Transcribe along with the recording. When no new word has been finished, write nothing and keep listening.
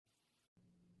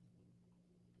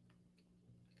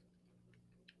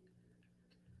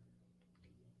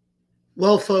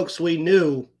Well, folks, we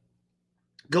knew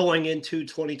going into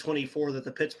 2024 that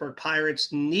the Pittsburgh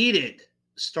Pirates needed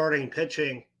starting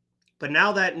pitching, but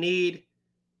now that need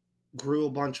grew a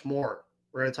bunch more.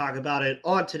 We're going to talk about it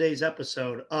on today's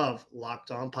episode of Locked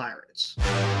On Pirates.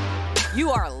 You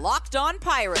are Locked On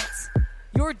Pirates,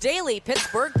 your daily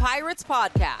Pittsburgh Pirates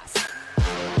podcast.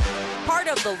 Part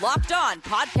of the Locked On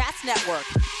Podcast Network,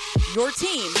 your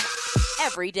team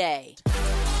every day.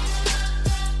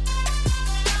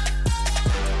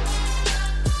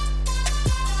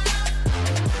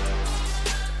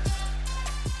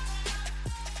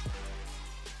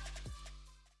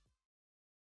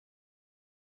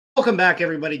 Welcome back,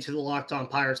 everybody, to the Locked On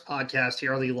Pirates podcast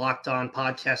here on the Locked On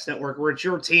Podcast Network, where it's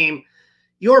your team,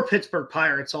 your Pittsburgh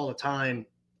Pirates all the time.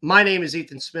 My name is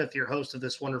Ethan Smith, your host of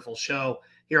this wonderful show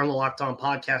here on the Locked On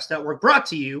Podcast Network, brought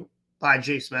to you by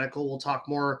Jace Medical. We'll talk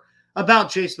more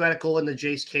about Jace Medical and the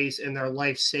Jace case and their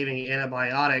life-saving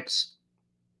antibiotics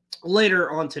later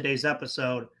on today's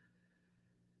episode.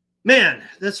 Man,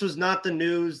 this was not the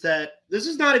news this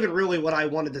is not even really what I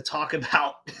wanted to talk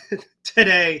about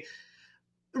today.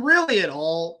 Really at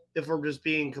all, if we're just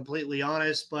being completely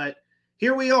honest, but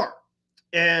here we are.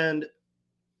 And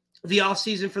the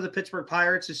offseason for the Pittsburgh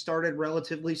Pirates has started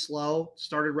relatively slow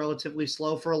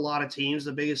for a lot of teams.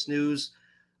 The biggest news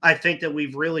I think that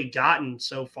we've really gotten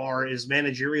so far is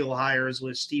managerial hires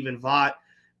with Stephen Vaught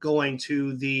going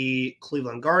to the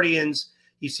Cleveland Guardians.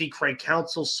 You see Craig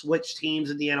Counsell switch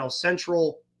teams in the NL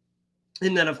Central.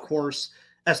 And then, of course,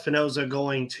 Espinoza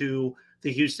going to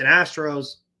the Houston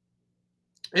Astros.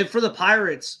 And for the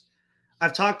Pirates,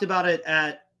 I've talked about it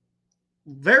at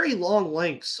very long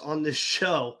lengths on this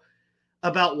show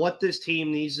about what this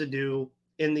team needs to do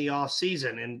in the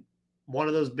offseason. And one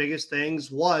of those biggest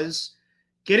things was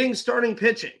getting starting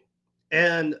pitching.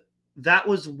 And that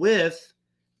was with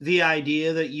the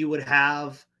idea that you would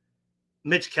have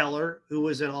Mitch Keller, who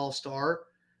was an all-star.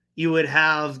 You would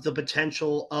have the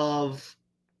potential of,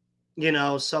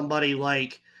 somebody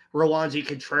like Roansy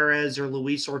Contreras or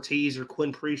Luis Ortiz or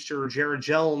Quinn Priester or Jared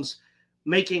Jones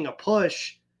making a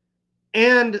push.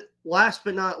 And last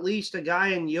but not least, a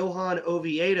guy in Johan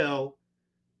Oviedo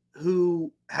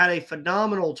who had a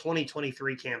phenomenal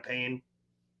 2023 campaign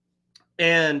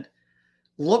and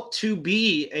looked to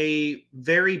be a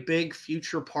very big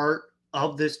future part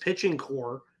of this pitching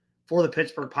core for the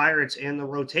Pittsburgh Pirates and the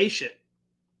rotation.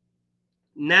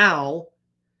 Now,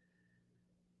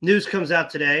 news comes out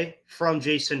today from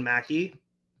Jason Mackey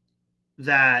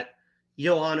that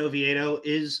Johan Oviedo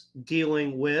is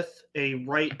dealing with a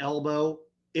right elbow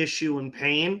issue and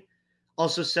pain.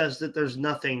 Also says that there's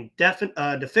nothing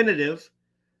definitive,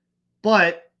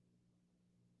 but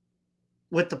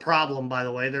with the problem, by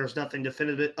the way, there's nothing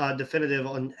definitive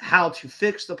on how to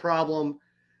fix the problem,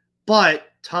 but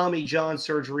Tommy John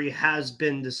surgery has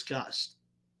been discussed.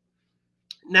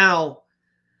 Now,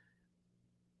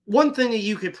 one thing that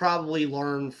you could probably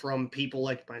learn from people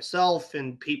like myself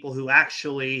and people who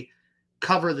actually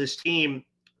cover this team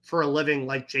for a living,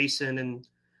 like Jason and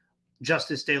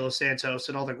Justice De Los Santos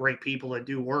and all the great people that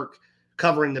do work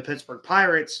covering the Pittsburgh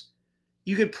Pirates,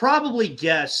 you could probably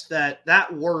guess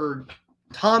that word,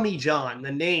 Tommy John,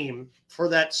 the name for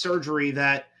that surgery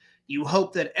that you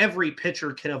hope that every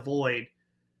pitcher can avoid,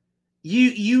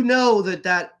 you know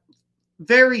that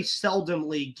very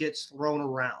seldomly gets thrown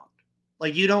around.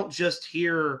 Like, you don't just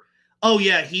hear, oh,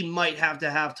 yeah, he might have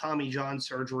to have Tommy John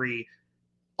surgery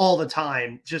all the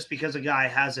time just because a guy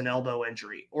has an elbow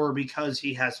injury or because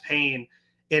he has pain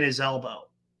in his elbow.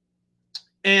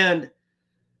 And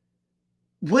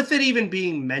with it even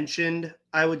being mentioned,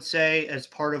 I would say, as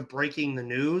part of breaking the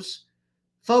news,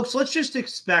 folks, let's just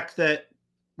expect that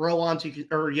Johan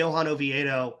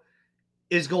Oviedo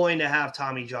is going to have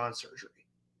Tommy John surgery.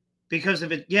 Because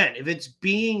if it's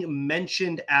being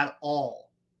mentioned at all,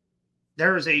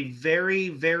 there is a very,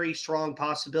 very strong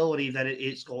possibility that it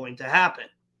is going to happen.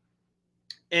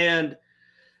 And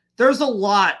there's a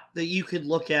lot that you could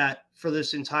look at for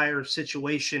this entire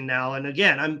situation now. And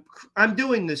again, I'm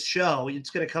doing this show. It's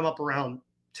going to come up around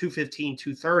 2:15,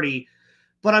 2:30.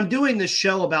 But I'm doing this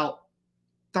show about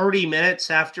 30 minutes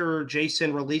after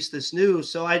Jason released this news.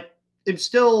 So I am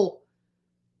still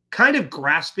kind of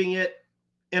grasping it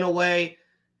in a way,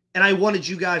 and I wanted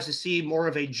you guys to see more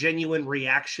of a genuine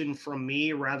reaction from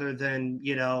me rather than,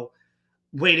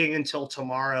 waiting until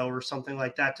tomorrow or something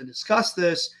like that to discuss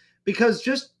this, because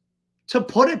just to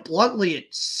put it bluntly,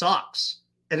 it sucks.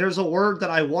 And there's a word that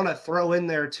I want to throw in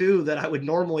there too that I would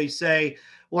normally say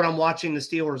when I'm watching the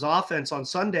Steelers offense on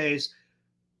Sundays,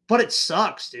 but it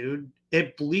sucks, dude.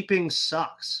 It bleeping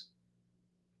sucks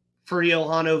for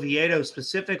Johan Oviedo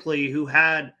specifically, who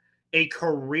had a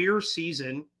career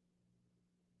season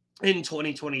in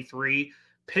 2023,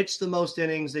 pitched the most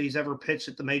innings that he's ever pitched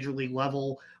at the major league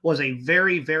level, was a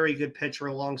very, very good pitcher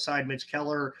alongside Mitch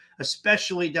Keller,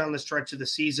 especially down the stretch of the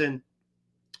season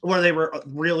where they were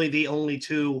really the only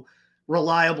two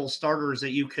reliable starters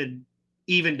that you could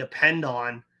even depend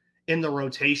on in the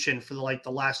rotation for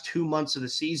the last 2 months of the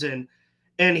season.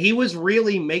 And he was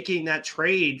really making that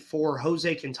trade for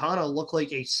Jose Quintana look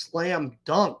like a slam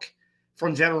dunk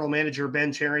from general manager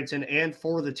Ben Cherington and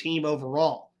for the team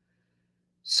overall.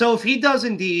 So if he does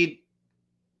indeed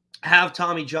have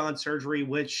Tommy John surgery,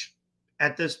 which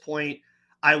at this point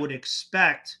I would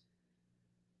expect,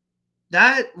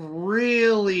 that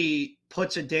really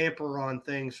puts a damper on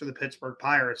things for the Pittsburgh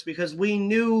Pirates, because we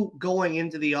knew going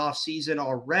into the offseason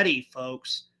already,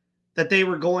 folks, that they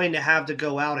were going to have to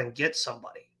go out and get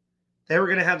somebody. They were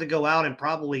going to have to go out and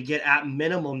probably get at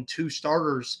minimum 2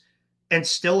 starters and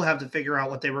still have to figure out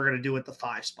what they were going to do at the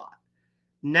 5 spot.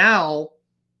 Now,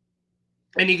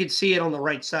 and you can see it on the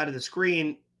right side of the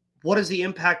screen, what is the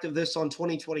impact of this on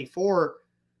 2024?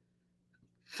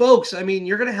 Folks, I mean,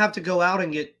 you're going to have to go out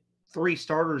and get 3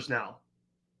 starters now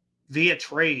via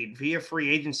trade, via free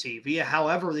agency, via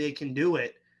however they can do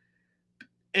it.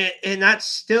 And that's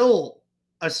still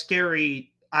a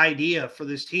scary idea for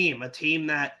this team, a team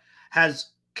that has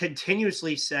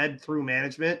continuously said through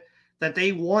management that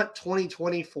they want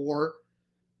 2024,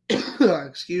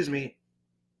 excuse me,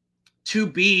 to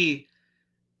be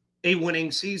a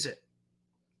winning season.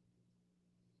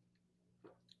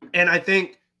 And I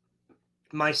think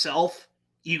myself,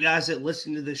 you guys that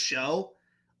listen to this show,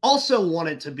 also want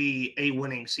it to be a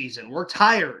winning season. We're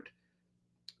tired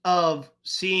of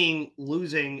seeing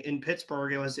losing in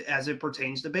Pittsburgh as it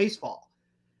pertains to baseball.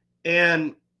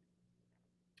 And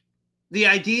the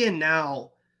idea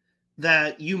now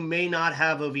that you may not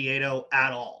have Oviedo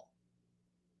at all,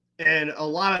 and a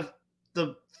lot of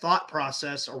the thought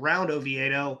process around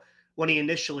Oviedo when he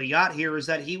initially got here is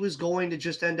that he was going to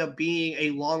just end up being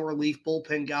a long relief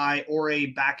bullpen guy or a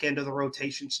back end of the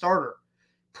rotation starter.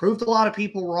 Proved a lot of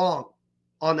people wrong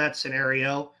on that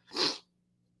scenario.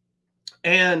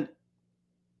 And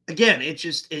again,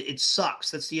 it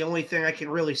sucks. That's the only thing I can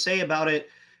really say about it,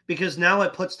 because now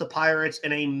it puts the Pirates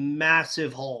in a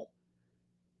massive hole.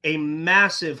 A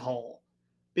massive hole.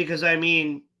 Because, I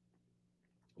mean,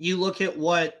 you look at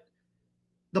what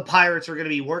the Pirates are going to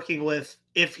be working with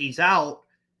if he's out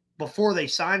before they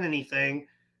sign anything.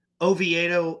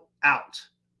 Oviedo out.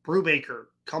 Brubaker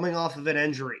coming off of an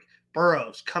injury.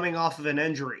 Burrows coming off of an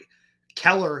injury.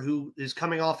 Keller, who is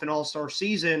coming off an all-star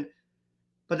season.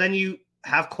 But then you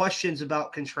have questions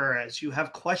about Contreras. You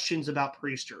have questions about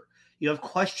Priester. You have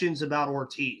questions about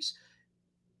Ortiz.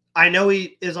 I know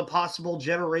he is a possible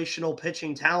generational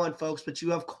pitching talent, folks, but you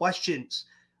have questions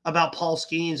about Paul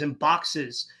Skeens and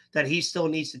boxes that he still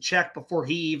needs to check before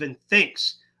he even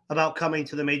thinks about coming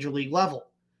to the major league level.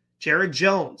 Jared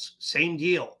Jones, same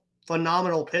deal.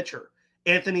 Phenomenal pitcher.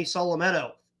 Anthony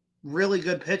Solometo, really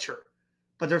good pitcher.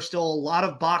 But there's still a lot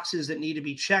of boxes that need to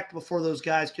be checked before those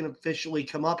guys can officially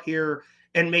come up here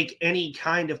and make any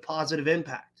kind of positive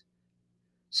impact.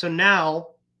 So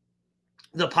now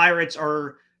the Pirates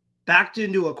are backed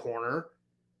into a corner.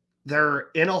 They're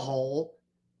in a hole,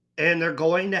 and they're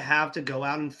going to have to go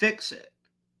out and fix it.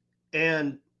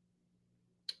 And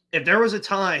if there was a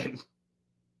time,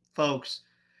 folks,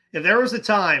 if there was a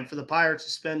time for the Pirates to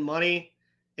spend money,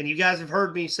 and you guys have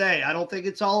heard me say, I don't think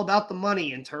it's all about the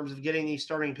money in terms of getting these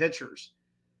starting pitchers.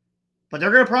 But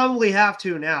they're going to probably have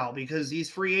to now, because these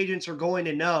free agents are going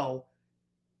to know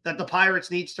that the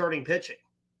Pirates need starting pitching.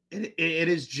 It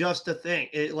is just a thing.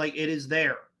 It is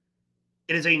there.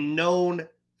 It is a known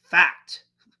fact.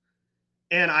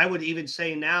 And I would even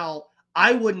say now,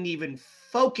 I wouldn't even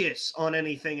focus on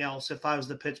anything else if I was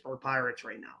the Pittsburgh Pirates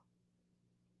right now.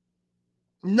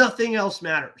 Nothing else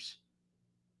matters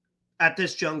at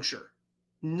this juncture.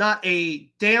 Not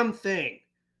a damn thing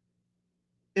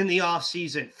in the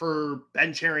offseason for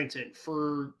Ben Cherington,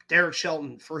 for Derek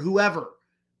Shelton, for whoever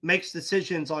makes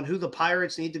decisions on who the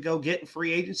Pirates need to go get in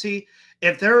free agency.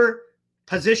 If their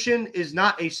position is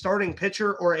not a starting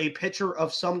pitcher or a pitcher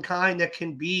of some kind that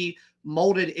can be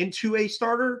molded into a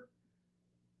starter,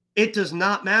 it does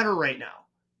not matter right now.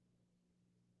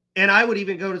 And I would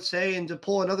even go to say, and to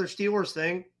pull another Steelers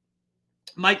thing,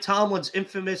 Mike Tomlin's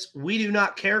infamous "we do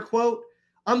not care" quote.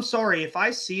 I'm sorry, if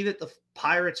I see that the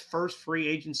Pirates' first free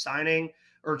agent signing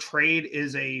or trade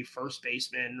is a first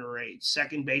baseman or a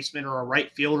second baseman or a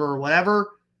right fielder or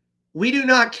whatever, we do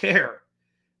not care.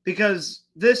 Because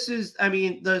this is, I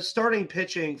mean, the starting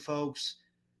pitching, folks,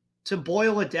 to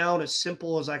boil it down as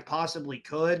simple as I possibly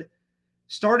could,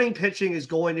 Starting pitching is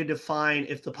going to define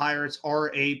if the Pirates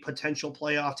are a potential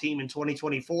playoff team in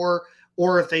 2024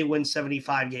 or if they win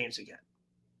 75 games again.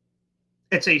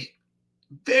 It's a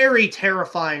very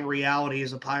terrifying reality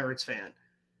as a Pirates fan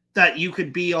that you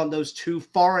could be on those two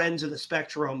far ends of the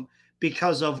spectrum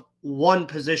because of one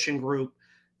position group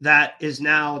that is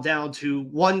now down to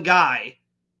one guy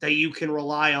that you can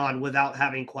rely on without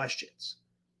having questions.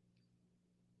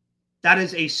 That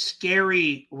is a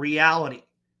scary reality.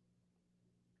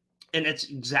 And it's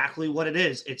exactly what it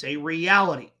is. It's a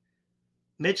reality.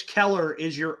 Mitch Keller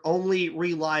is your only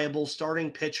reliable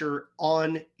starting pitcher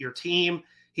on your team.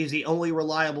 He's the only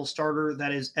reliable starter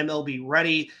that is MLB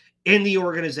ready in the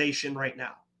organization right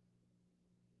now.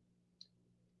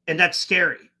 And that's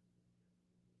scary.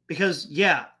 Because,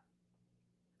 yeah,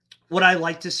 would I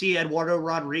like to see Eduardo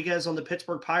Rodriguez on the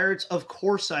Pittsburgh Pirates? Of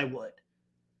course I would.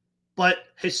 But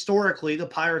historically, the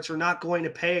Pirates are not going to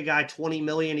pay a guy $20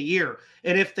 million a year.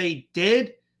 And if they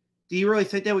did, do you really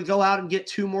think they would go out and get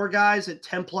two more guys at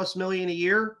 $10+ million a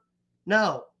year?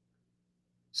 No.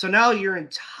 So now your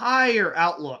entire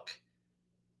outlook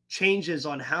changes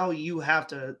on how you have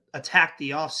to attack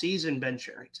the offseason, Ben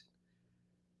Cherington.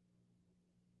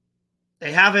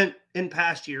 They haven't, in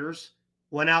past years,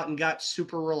 went out and got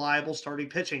super reliable starting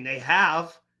pitching. They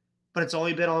have, but it's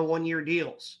only been on one-year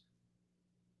deals.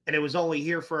 And it was only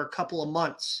here for a couple of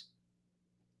months.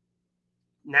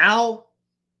 Now,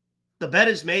 the bet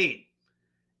is made.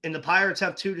 And the Pirates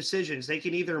have two decisions. They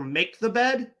can either make the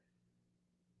bed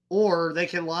or they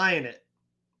can lie in it.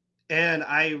 And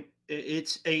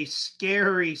it's a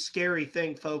scary, scary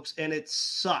thing, folks. And it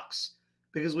sucks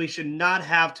because we should not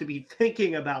have to be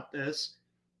thinking about this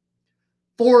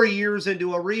 4 years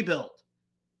into a rebuild.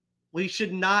 We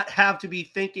should not have to be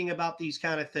thinking about these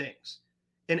kind of things.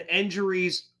 And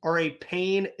injuries are a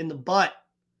pain in the butt.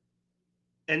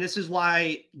 And this is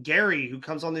why Gary, who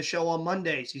comes on the show on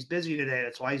Mondays, he's busy today.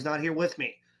 That's why he's not here with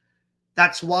me.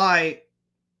 That's why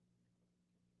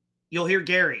you'll hear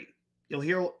Gary.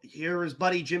 You'll hear his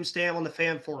buddy Jim Stam on the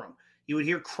Fan Forum. You would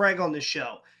hear Craig on the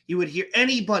show. You would hear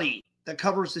anybody that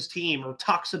covers this team or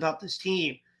talks about this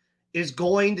team is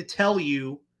going to tell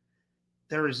you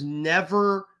there is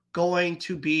never going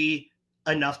to be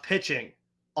enough pitching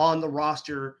on the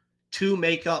roster to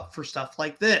make up for stuff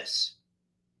like this.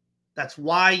 That's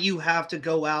why you have to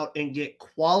go out and get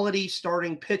quality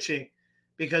starting pitching,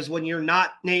 because when you're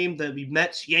not named the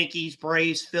Mets, Yankees,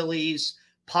 Braves, Phillies,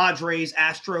 Padres,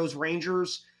 Astros,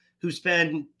 Rangers, who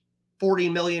spend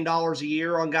 $40 million a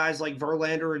year on guys like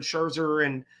Verlander and Scherzer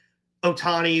and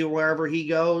Ohtani or wherever he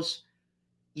goes,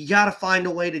 you got to find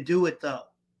a way to do it, though,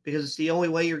 because it's the only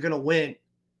way you're going to win.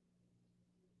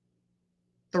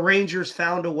 The Rangers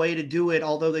found a way to do it.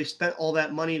 Although they spent all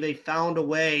that money, they found a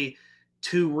way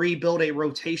to rebuild a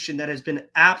rotation that has been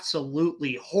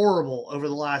absolutely horrible over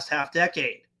the last half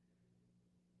decade.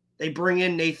 They bring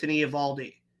in Nathan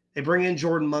Eovaldi. They bring in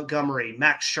Jordan Montgomery,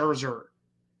 Max Scherzer,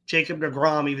 Jacob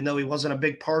deGrom, even though he wasn't a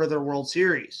big part of their World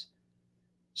Series.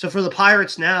 So for the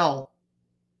Pirates now,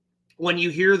 when you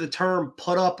hear the term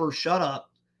put up or shut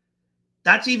up,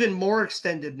 that's even more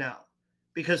extended now.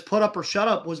 Because put up or shut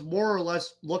up was more or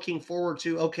less looking forward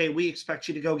to, okay, we expect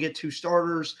you to go get two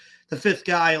starters. The fifth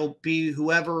guy will be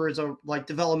whoever is a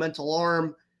developmental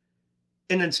arm.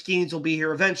 And then Skeens will be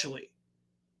here eventually.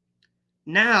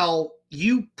 Now,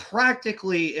 you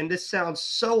practically, and this sounds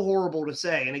so horrible to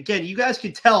say, and again, you guys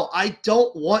can tell I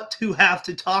don't want to have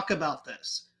to talk about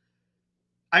this.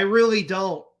 I really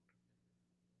don't.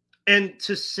 And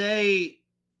to say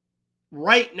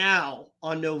right now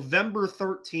on November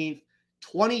 13th,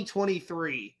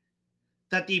 2023,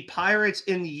 that the Pirates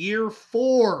in year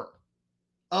 4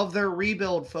 of their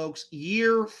rebuild, folks,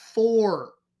 year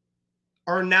 4,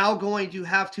 are now going to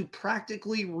have to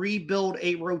practically rebuild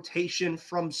a rotation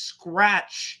from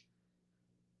scratch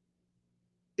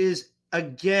is,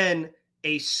 again,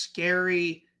 a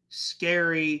scary,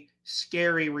 scary,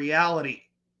 scary reality.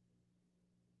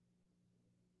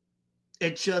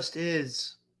 It just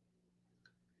is.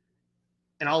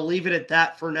 And I'll leave it at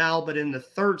that for now. But in the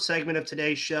third segment of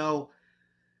today's show,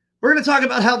 we're going to talk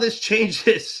about how this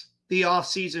changes the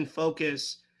offseason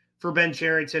focus for Ben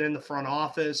Cherington in the front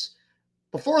office.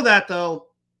 Before that, though,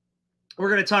 we're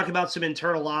going to talk about some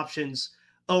internal options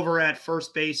over at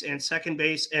first base and second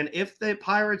base, and if the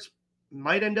Pirates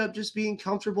might end up just being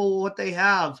comfortable with what they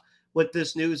have with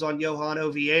this news on Johan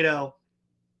Oviedo.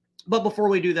 But before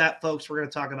we do that, folks, we're going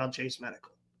to talk about Chase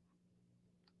Medical.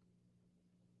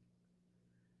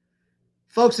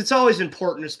 Folks, it's always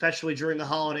important, especially during the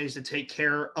holidays, to take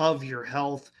care of your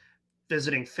health,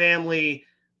 visiting family,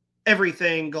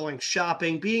 everything, going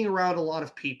shopping, being around a lot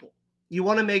of people. You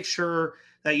want to make sure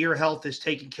that your health is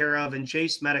taken care of, and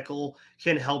Jace Medical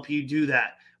can help you do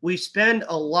that. We spend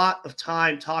a lot of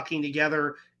time talking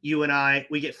together, you and I.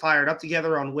 We get fired up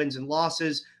together on wins and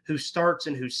losses, who starts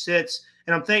and who sits,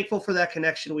 and I'm thankful for that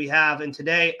connection we have. And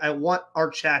today, I want our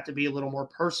chat to be a little more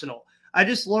personal. I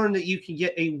just learned that you can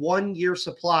get a 1-year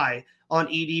supply on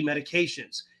ED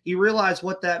medications. You realize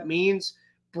what that means?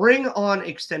 Bring on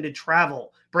extended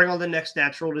travel. Bring on the next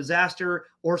natural disaster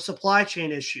or supply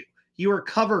chain issue. You are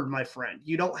covered, my friend.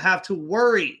 You don't have to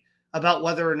worry about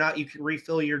whether or not you can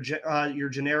refill your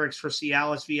generics for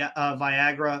Cialis,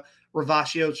 Viagra,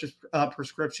 Revasio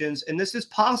prescriptions. And this is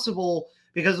possible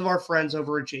because of our friends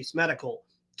over at Jace Medical.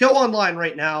 Go online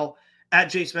right now at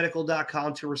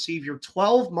jacemedical.com to receive your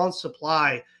 12-month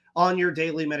supply on your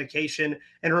daily medication.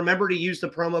 And remember to use the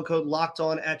promo code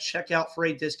LOCKEDON at checkout for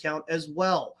a discount as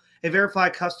well. A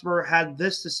verified customer had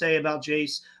this to say about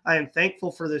Jace: I am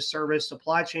thankful for this service.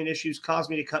 Supply chain issues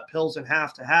caused me to cut pills in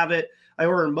half to have it. I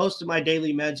ordered most of my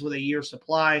daily meds with a year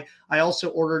supply. I also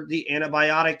ordered the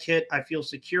antibiotic kit. I feel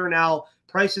secure now.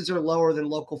 Prices are lower than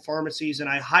local pharmacies, and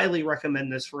I highly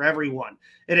recommend this for everyone.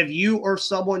 And if you or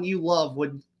someone you love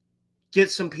would get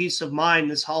some peace of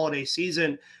mind this holiday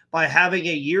season by having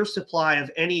a year supply of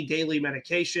any daily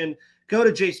medication, go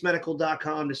to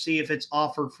jacemedical.com to see if it's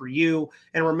offered for you.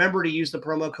 And remember to use the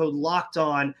promo code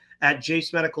LOCKEDON at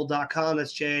jacemedical.com.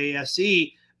 That's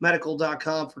JASE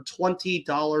medical.com for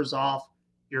 $20 off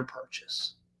your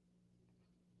purchase.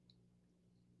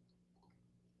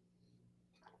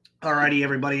 All righty,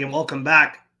 everybody, and welcome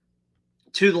back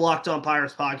to the Locked On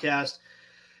Pirates podcast.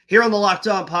 Here on the Locked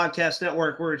On Podcast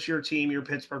Network, where it's your team, your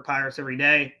Pittsburgh Pirates every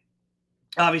day.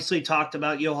 Obviously talked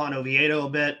about Johan Oviedo a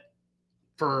bit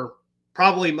for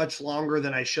probably much longer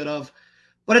than I should have,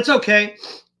 but it's okay.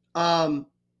 And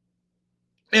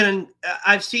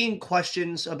I've seen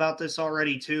questions about this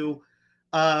already too.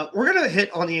 We're going to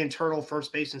hit on the internal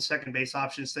first base and second base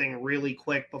options thing really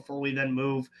quick before we then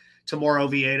move to more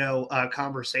Oviedo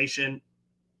conversation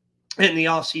and the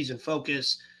offseason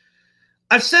focus.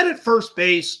 I've said at first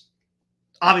base,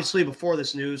 obviously before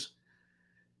this news,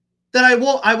 that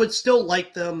I would still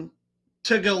like them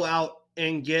to go out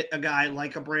and get a guy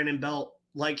like a Brandon Belt,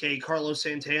 like a Carlos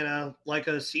Santana, like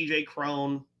a CJ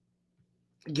Cron,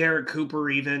 Garrett Cooper,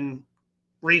 even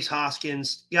Rhys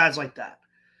Hoskins, guys like that.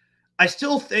 I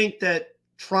still think that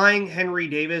trying Henry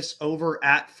Davis over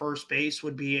at first base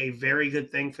would be a very good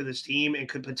thing for this team and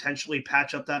could potentially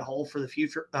patch up that hole for the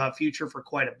future for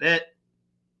quite a bit.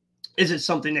 Is it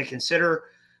something to consider?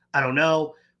 I don't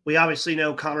know. We obviously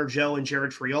know Connor Joe and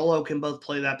Jared Triolo can both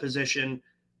play that position.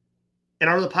 And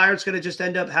are the Pirates going to just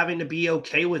end up having to be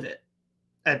okay with it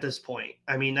at this point?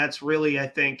 I mean, that's really, I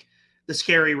think, the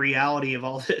scary reality of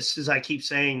all this, is I keep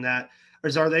saying that.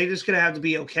 Is are they just going to have to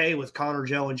be okay with Connor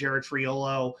Joe and Jared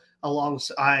Triolo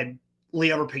alongside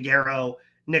Leo Piguero,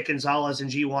 Nick Gonzalez, and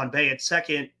G1 Bay at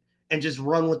second and just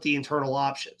run with the internal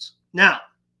options? Now,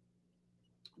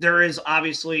 there is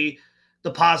obviously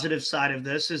the positive side of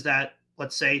this is that,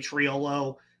 let's say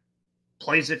Triolo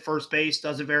plays at first base,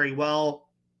 does it very well.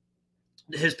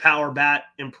 His power bat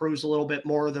improves a little bit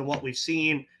more than what we've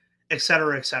seen, et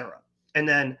cetera, et cetera. And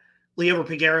then Leo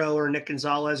Piguero or Nick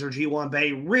Gonzalez or G1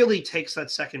 Bay really takes that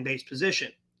second base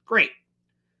position. Great.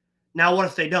 Now, what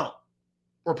if they don't?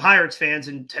 We're Pirates fans,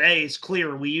 and today is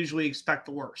clear. We usually expect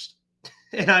the worst.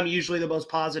 And I'm usually the most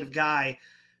positive guy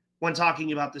when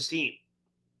talking about this team.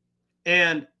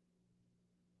 And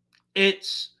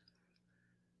it's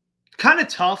kind of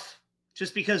tough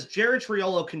just because Jared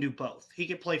Triolo can do both. He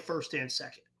can play first and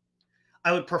second.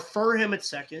 I would prefer him at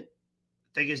second.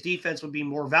 I think his defense would be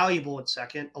more valuable at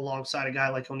second alongside a guy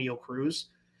like O'Neal Cruz.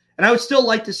 And I would still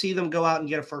like to see them go out and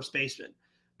get a first baseman.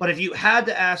 But if you had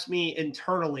to ask me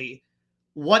internally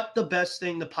what the best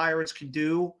thing the Pirates could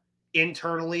do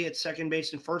internally at second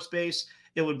base and first base,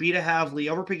 it would be to have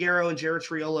Leo Piguero and Jared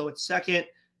Triolo at second,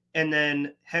 and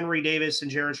then Henry Davis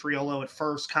and Jared Triolo at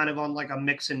first, kind of on like a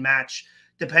mix and match,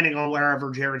 depending on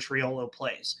wherever Jared Triolo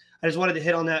plays. I just wanted to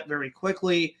hit on that very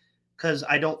quickly because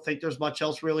I don't think there's much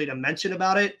else really to mention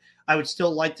about it. I would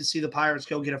still like to see the Pirates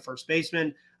go get a first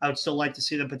baseman. I would still like to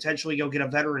see them potentially go get a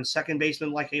veteran second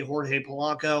baseman like a Jorge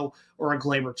Polanco or a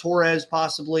Gleyber Torres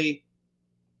possibly.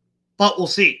 But we'll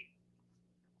see.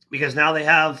 Because now they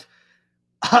have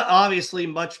obviously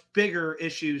much bigger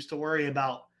issues to worry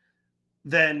about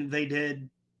than they did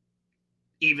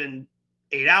even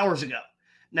 8 hours ago.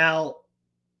 Now,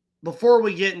 before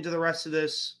we get into the rest of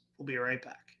this, we'll be right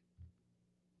back.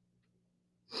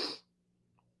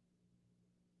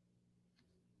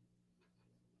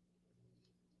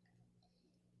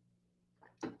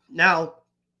 Now,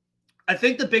 I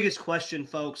think the biggest question,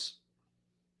 folks,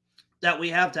 that we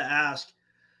have to ask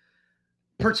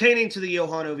pertaining to the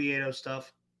Johan Oviedo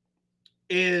stuff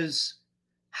is,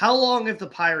 how long have the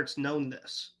Pirates known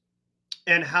this?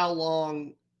 And how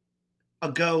long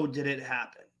ago did it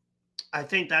happen? I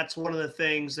think that's one of the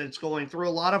things that's going through a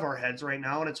lot of our heads right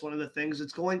now, and it's one of the things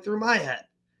that's going through my head,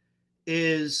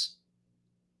 is,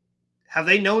 have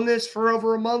they known this for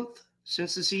over a month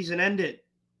since the season ended?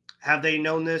 Have they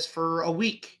known this for a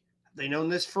week? Have they known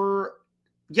this for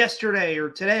yesterday or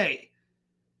today?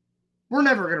 We're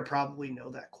never going to probably know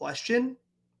that question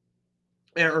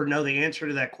or know the answer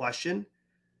to that question.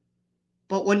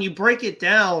 But when you break it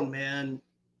down, man,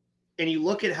 and you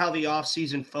look at how the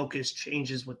offseason focus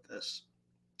changes with this,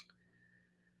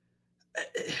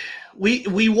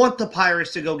 we want the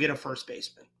Pirates to go get a first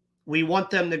baseman. We want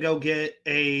them to go get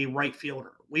a right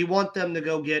fielder. We want them to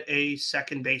go get a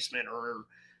second baseman or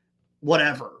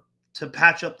whatever to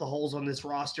patch up the holes on this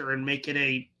roster and make it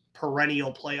a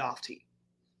perennial playoff team.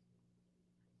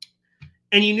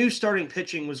 And you knew starting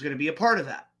pitching was going to be a part of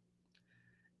that.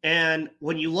 And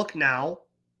when you look now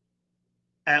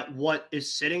at what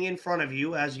is sitting in front of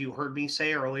you, as you heard me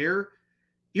say earlier,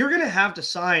 you're going to have to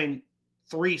sign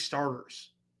 3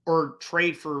 starters or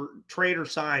trade or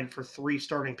sign for 3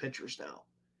 starting pitchers now.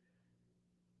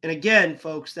 And again,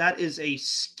 folks, that is a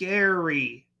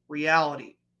scary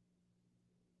reality.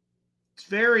 It's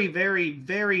very, very,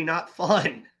 very not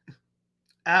fun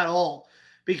at all,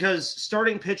 because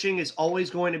starting pitching is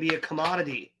always going to be a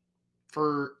commodity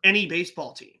for any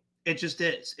baseball team. It just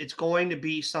is. It's going to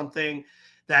be something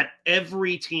that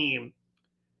every team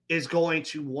is going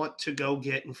to want to go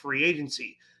get in free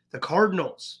agency. The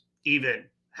Cardinals even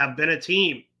have been a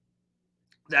team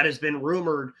that has been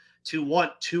rumored to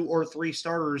want 2 or 3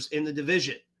 starters in the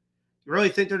division. You really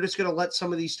think they're just going to let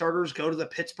some of these starters go to the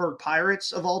Pittsburgh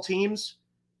Pirates of all teams?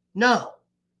 No.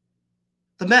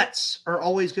 The Mets are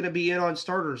always going to be in on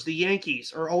starters. The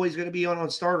Yankees are always going to be on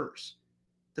starters.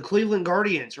 The Cleveland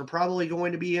Guardians are probably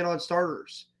going to be in on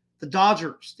starters. The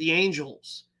Dodgers, the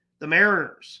Angels, the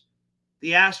Mariners,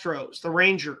 the Astros, the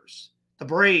Rangers, the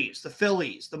Braves, the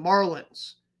Phillies, the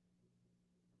Marlins.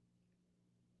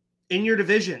 In your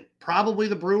division, probably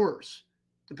the Brewers,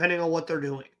 depending on what they're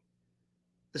doing.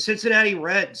 The Cincinnati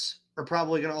Reds are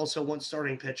probably going to also want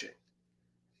starting pitching.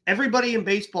 Everybody in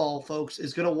baseball, folks,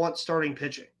 is going to want starting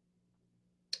pitching.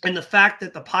 And the fact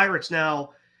that the Pirates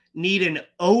now need an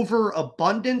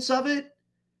overabundance of it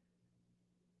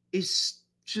is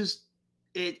just,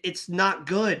 it's not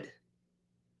good.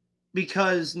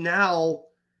 Because now,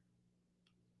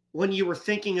 when you were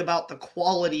thinking about the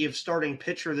quality of starting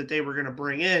pitcher that they were going to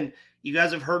bring in, you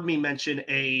guys have heard me mention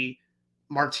a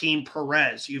Martin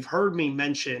Perez. You've heard me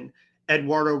mention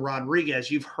Eduardo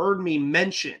Rodriguez. You've heard me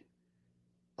mention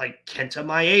like Kenta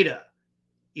Maeda.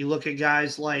 You look at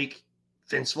guys like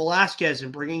Vince Velasquez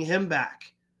and bringing him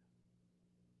back.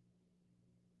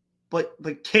 But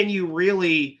can you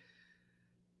really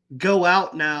go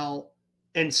out now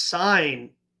and sign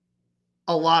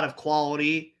a lot of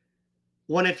quality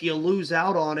when, if you lose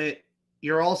out on it,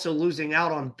 you're also losing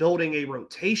out on building a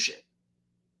rotation?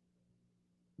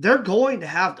 They're going to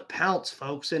have to pounce,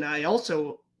 folks. And I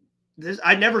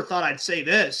never thought I'd say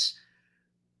this,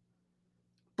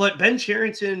 but Ben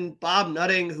Cherington, Bob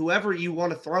Nutting, whoever you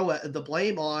want to throw the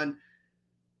blame on,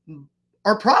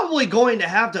 are probably going to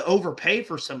have to overpay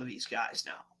for some of these guys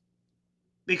now,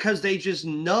 because they just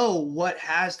know what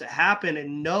has to happen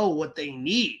and know what they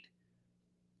need.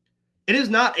 It is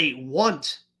not a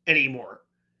want anymore.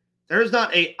 There is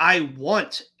not a I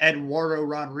want Eduardo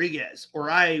Rodriguez or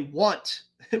I want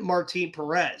Martin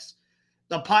Perez.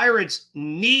 The Pirates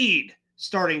need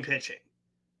starting pitching.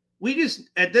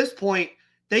 At this point,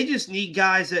 they just need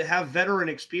guys that have veteran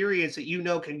experience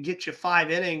that can get you 5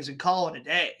 innings and call it a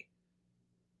day.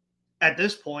 At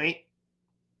this point.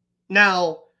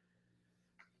 Now,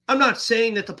 I'm not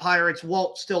saying that the Pirates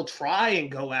won't still try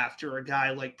and go after a guy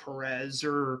like Perez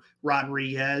or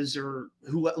Rodriguez or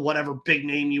whatever big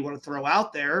name you want to throw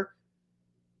out there.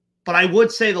 But I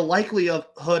would say the likelihood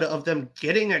of them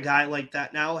getting a guy like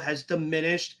that now has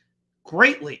diminished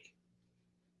greatly,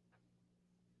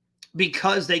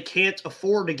 because they can't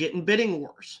afford to get in bidding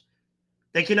wars.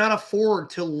 They cannot afford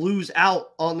to lose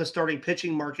out on the starting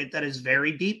pitching market that is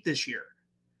very deep this year.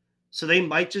 So they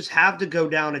might just have to go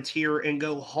down a tier and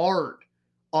go hard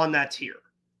on that tier.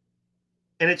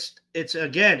 And it's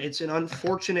an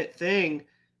unfortunate thing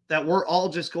that we're all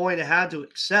just going to have to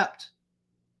accept.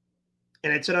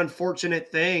 And it's an unfortunate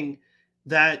thing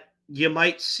that you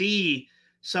might see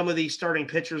some of these starting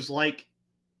pitchers, like,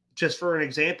 just for an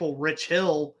example, Rich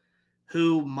Hill,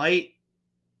 who might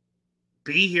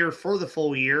be here for the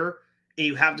full year and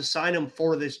you have to sign him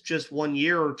for this just 1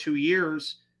 year or 2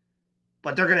 years,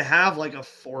 but they're going to have like a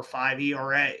 4.5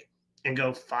 ERA and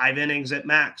go 5 innings at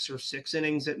max or 6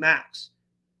 innings at max.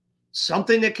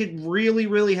 Something that could really,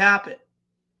 really happen.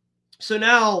 So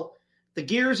now the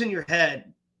gears in your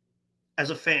head as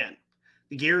a fan,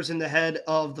 the gears in the head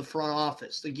of the front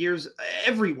office, the gears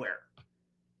everywhere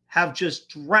have just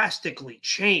drastically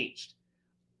changed,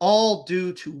 all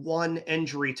due to one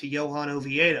injury to Johan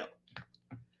Oviedo.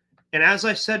 And as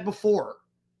I said before,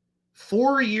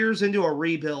 4 years into a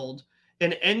rebuild,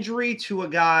 an injury to a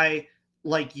guy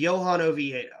like Johan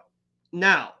Oviedo.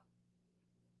 Now,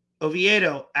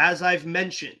 Oviedo, as I've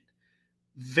mentioned,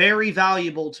 very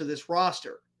valuable to this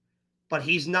roster, but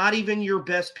he's not even your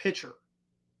best pitcher.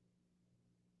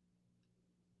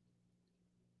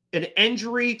 An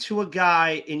injury to a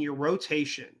guy in your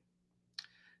rotation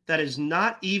that is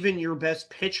not even your best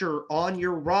pitcher on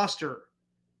your roster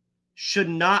should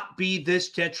not be this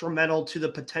detrimental to the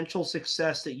potential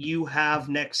success that you have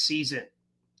next season.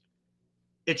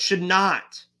 It should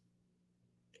not.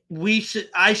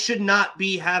 I should not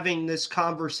be having this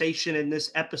conversation in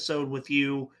this episode with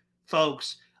you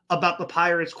folks about the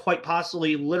Pirates quite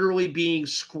possibly literally being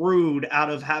screwed out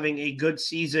of having a good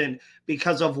season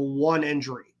because of one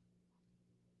injury.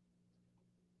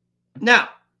 Now,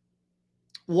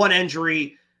 one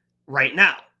injury right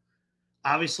now.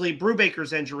 Obviously,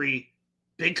 Brubaker's injury,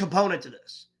 big component to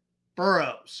this.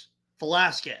 Burrows,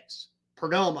 Velasquez,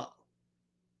 Perdomo.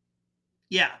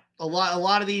 Yeah, a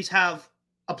lot of these have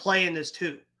a play in this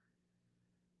too.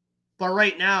 But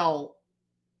right now,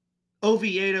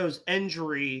 Oviedo's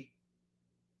injury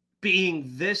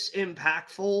being this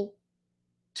impactful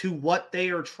to what they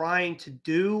are trying to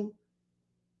do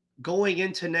going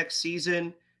into next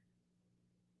season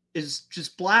is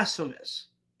just blasphemous.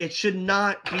 It should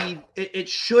not be, it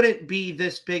shouldn't be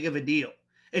this big of a deal.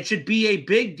 It should be a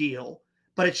big deal,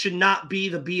 but it should not be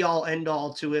the be-all,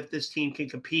 end-all to if this team can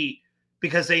compete,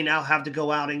 because they now have to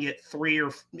go out and get 3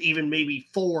 or even maybe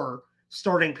 4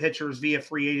 starting pitchers via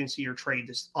free agency or trade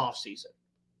this offseason.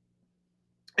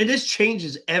 And this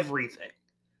changes everything.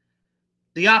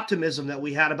 The optimism that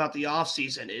we had about the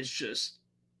offseason is just,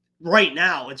 right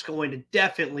now, it's going to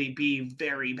definitely be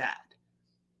very bad.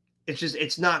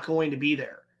 It's not going to be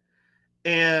there.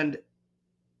 And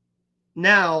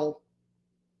now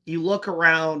you look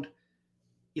around,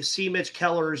 you see Mitch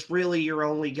Keller is really your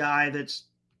only guy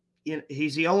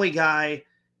he's the only guy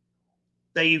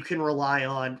that you can rely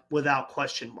on without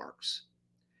question marks.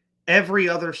 Every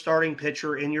other starting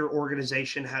pitcher in your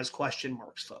organization has question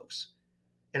marks, folks.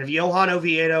 And if Johan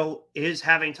Oviedo is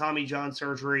having Tommy John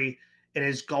surgery and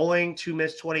is going to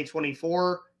miss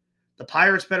 2024, the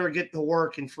Pirates better get to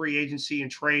work in free agency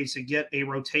and trades to get a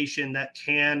rotation that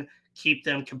can keep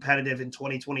them competitive in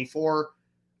 2024,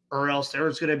 or else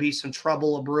there's going to be some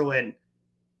trouble brewing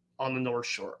on the North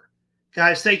Shore.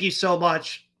 Guys, thank you so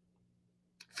much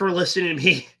for listening to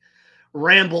me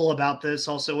ramble about this,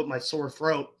 also with my sore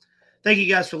throat. Thank you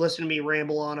guys for listening to me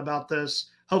ramble on about this.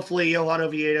 Hopefully, Johan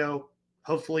Oviedo,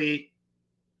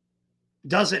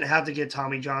 doesn't have to get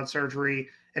Tommy John surgery.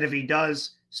 And if he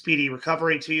does, speedy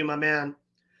recovery to you, my man.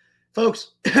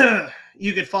 Folks,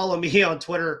 you can follow me on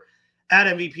Twitter at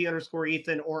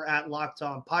MVP_Ethan or at Locked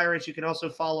On Pirates. You can also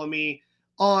follow me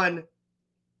on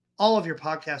all of your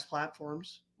podcast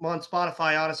platforms. I'm on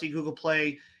Spotify, Odyssey, Google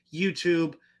Play,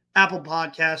 YouTube, Apple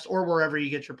Podcasts, or wherever you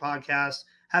get your podcasts.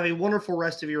 Have a wonderful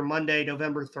rest of your Monday,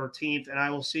 November 13th, and I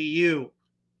will see you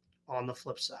on the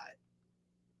flip side.